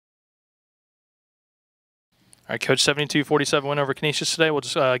All right, Coach, 72-47 win over Canisius today. We'll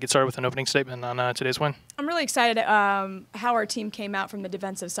just get started with an opening statement on today's win. I'm really excited how our team came out from the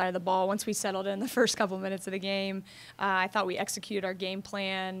defensive side of the ball. Once we settled in the first couple minutes of the game, I thought we executed our game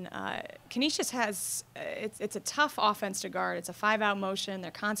plan. Canisius has it's a tough offense to guard. It's a 5-out motion.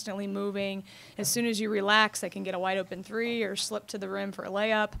 They're constantly moving. As soon as you relax, they can get a wide open three or slip to the rim for a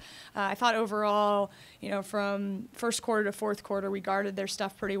layup. I thought overall, from first quarter to fourth quarter, we guarded their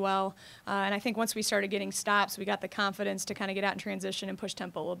stuff pretty well. And I think once we started getting stops, we got the confidence to kind of get out in transition and push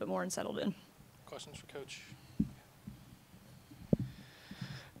tempo a little bit more and settled in. Questions for Coach?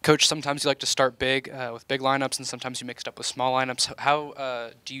 Coach, sometimes you like to start big with big lineups, and sometimes you mix it up with small lineups.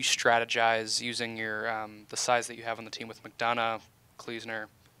 How do you strategize using your the size that you have on the team with McDonough, Kleesner,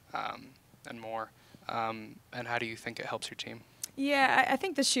 and more? And how do you think it helps your team? Yeah, I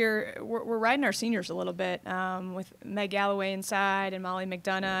think this year we're riding our seniors a little bit with Meg Galloway inside and Molly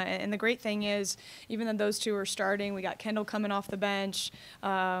McDonough. And the great thing is, even though those two are starting, we got Kendall coming off the bench.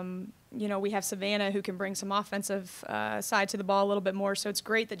 We have Savannah who can bring some offensive side to the ball a little bit more. So it's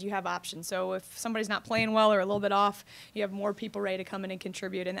great that you have options. So if somebody's not playing well or a little bit off, you have more people ready to come in and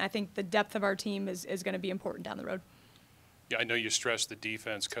contribute. And I think the depth of our team is going to be important down the road. Yeah, I know you stressed the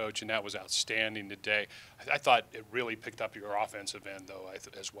defense, Coach, and that was outstanding today. I thought it really picked up your offensive end, though,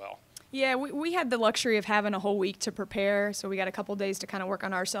 as well. Yeah, we had the luxury of having a whole week to prepare, so we got a couple days to kind of work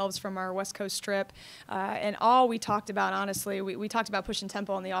on ourselves from our West Coast trip. And all we talked about, honestly, we talked about pushing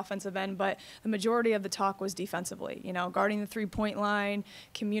tempo on the offensive end, but the majority of the talk was defensively. Guarding the three-point line,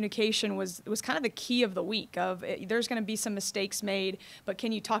 communication was kind of the key of the week. There's going to be some mistakes made, but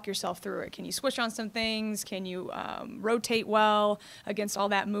can you talk yourself through it? Can you switch on some things? Can you rotate well against all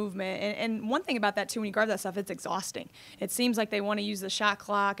that movement? And one thing about that, too, when you guard that stuff, it's exhausting. It seems like they want to use the shot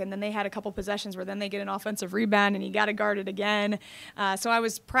clock, and then they had a couple possessions where then they get an offensive rebound and you got to guard it again. So I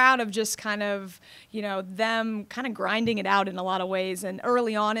was proud of just kind of, them kind of grinding it out in a lot of ways and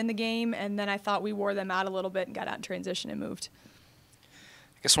early on in the game. And then I thought we wore them out a little bit and got out in transition and moved.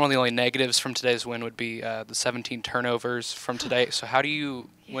 I guess one of the only negatives from today's win would be the 17 turnovers from today. So how do you,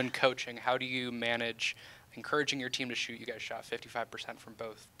 when coaching, how do you manage encouraging your team to shoot? You guys shot 55% from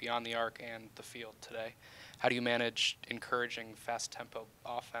both beyond the arc and the field today. How do you manage encouraging fast tempo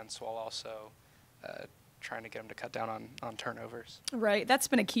offense while also trying to get them to cut down on turnovers? Right. That's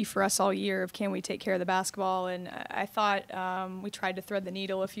been a key for us all year of can we take care of the basketball. And I thought we tried to thread the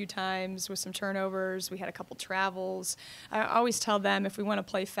needle a few times with some turnovers. We had a couple travels. I always tell them if we want to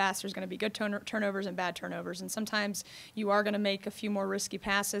play fast, there's going to be good turnovers and bad turnovers. And sometimes you are going to make a few more risky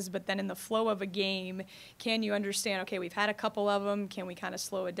passes, but then in the flow of a game, can you understand, okay, we've had a couple of them. Can we kind of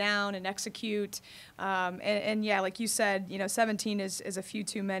slow it down and execute? And yeah, like you said, 17 is a few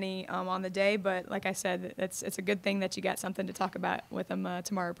too many on the day. But like I said, it's a good thing that you got something to talk about with them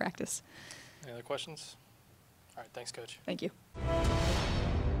tomorrow practice. Any other questions? All right, thanks, Coach. Thank you.